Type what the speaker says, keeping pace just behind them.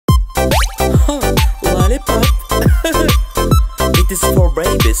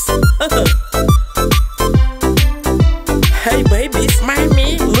babies. Hey babies,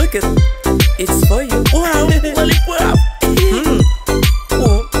 mommy, look it, it's for you. Wow, lollipop.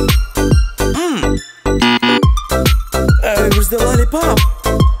 Where's the lollipop?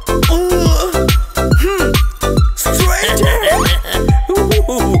 Stranger!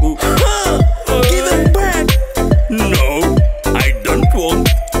 Give it back! No, I don't want.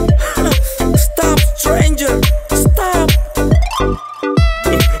 Stop, stranger! Stop!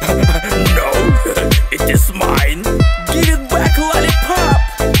 No, it is mine. Give it back, lollipop!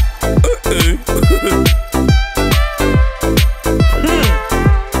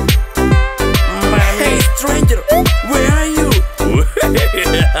 Hey, stranger, where are you?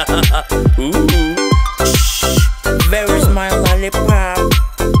 Shh, where is my lollipop?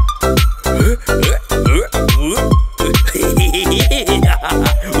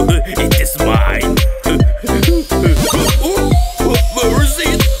 It is mine. Where is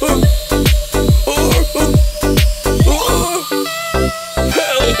it?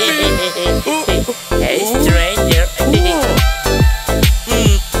 Help me! Hey, stranger.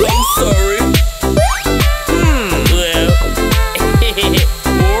 I'm sorry.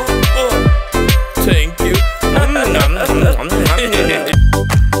 Thank you.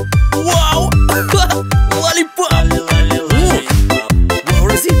 Wow! Lollipop!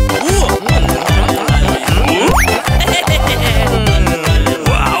 Where is it?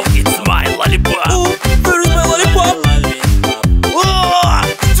 Wow, it's my lollipop! Where is my lollipop?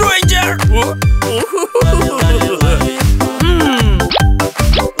 Stranger!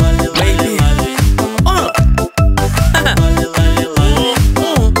 Baby!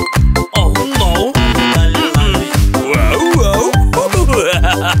 Oh no!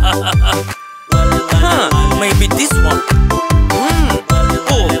 Maybe this one.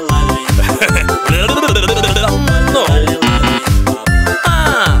 No.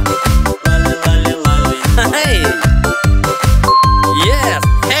 Hey. Yes.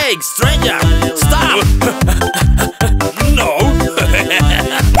 Hey, stranger. Stop. No.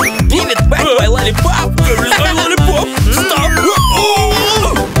 Give it back, my lollipop. Where is my lollipop? Stop.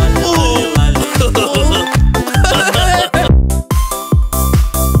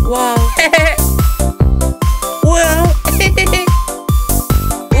 Wow. Wow.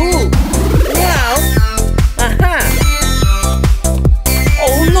 Ooh. Wow. Aha.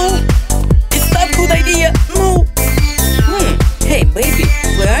 Oh no. It's not a good idea. No. Hey baby,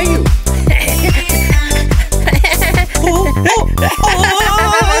 where are you? Help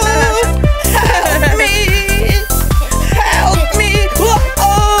me. Help me.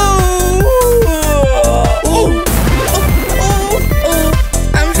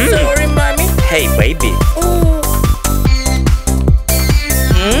 I'm sorry, mommy. Hey baby.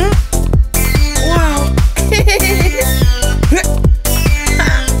 Wow.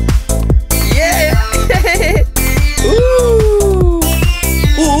 Yeah.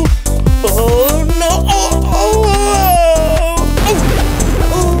 Oh no.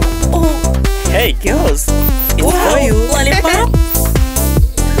 Hey girls, it's for you. Lollipop.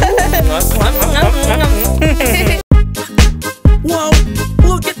 Wow,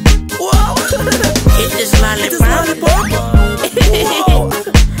 look at. Wow. It is lollipop. Wow.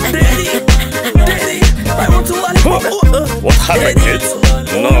 Daddy, Daddy, I want to lollipop. What happened, kids?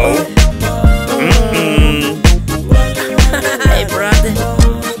 No. Hey, brother.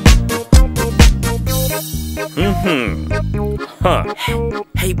 Huh.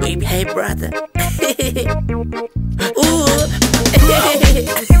 Hey, baby. Hey, brother. Ooh.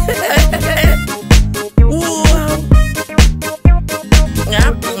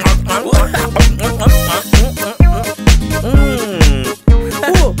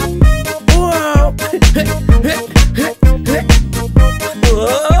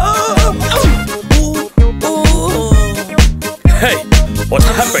 Hey, what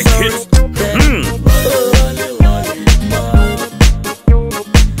happened, kids?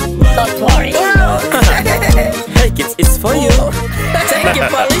 Don't worry. Hey kids, it's for you. Thank you,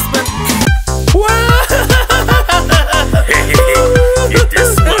 policeman.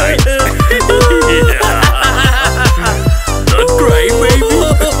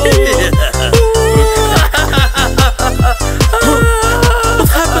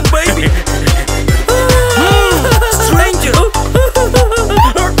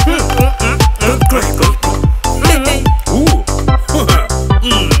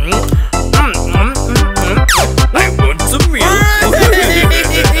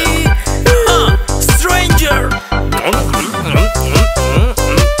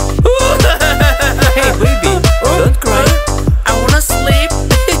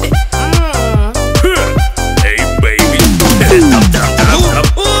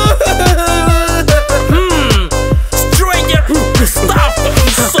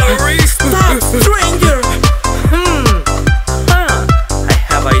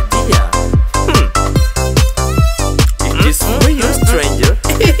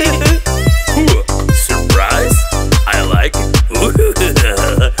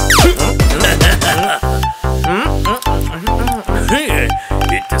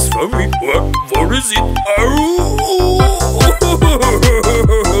 Mommy, what is it?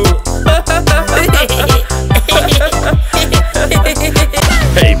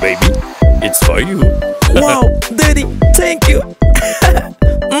 Hey baby, it's for you. Wow, Daddy, thank you.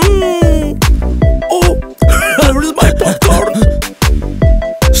 Oh, where's my popcorn?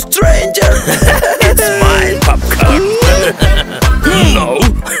 Stranger, It's my popcorn. No,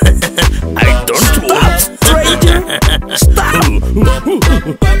 I don't want. stranger, stop.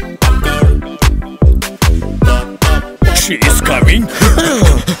 She is coming.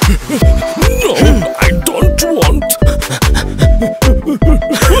 No, I don't want.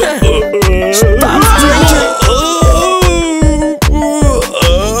 Stop, stranger.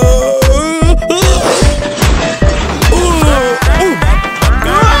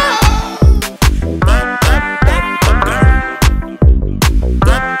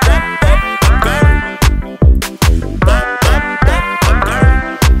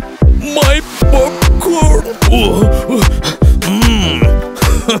 My popcorn.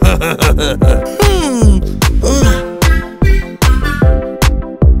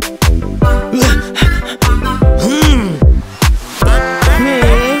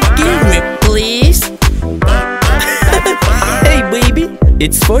 Give me, please. Hey, baby,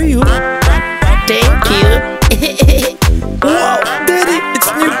 it's for you. Thank you. Wow, Daddy, it's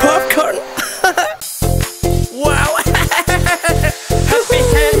new popcorn. Wow. Happy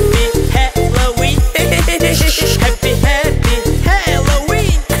Halloween. Happy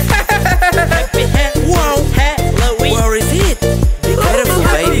Halloween. Happy Wow, Halloween. where is it? Be careful,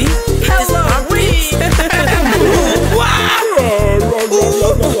 baby. It is Halloween.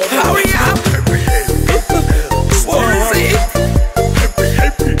 Hurry up! Where is it?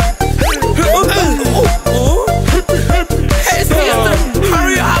 Hey, sister,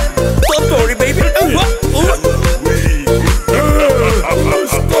 hurry up! Don't worry, baby.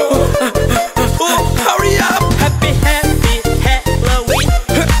 Hurry up! Happy Halloween. Happy Halloween.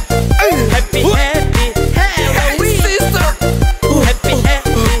 Hey, sister! Happy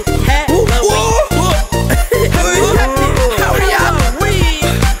Halloween. Hurry up!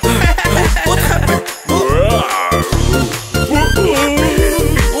 What happened?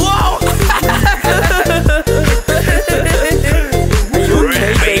 Wow!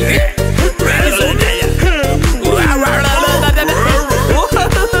 Okay, baby.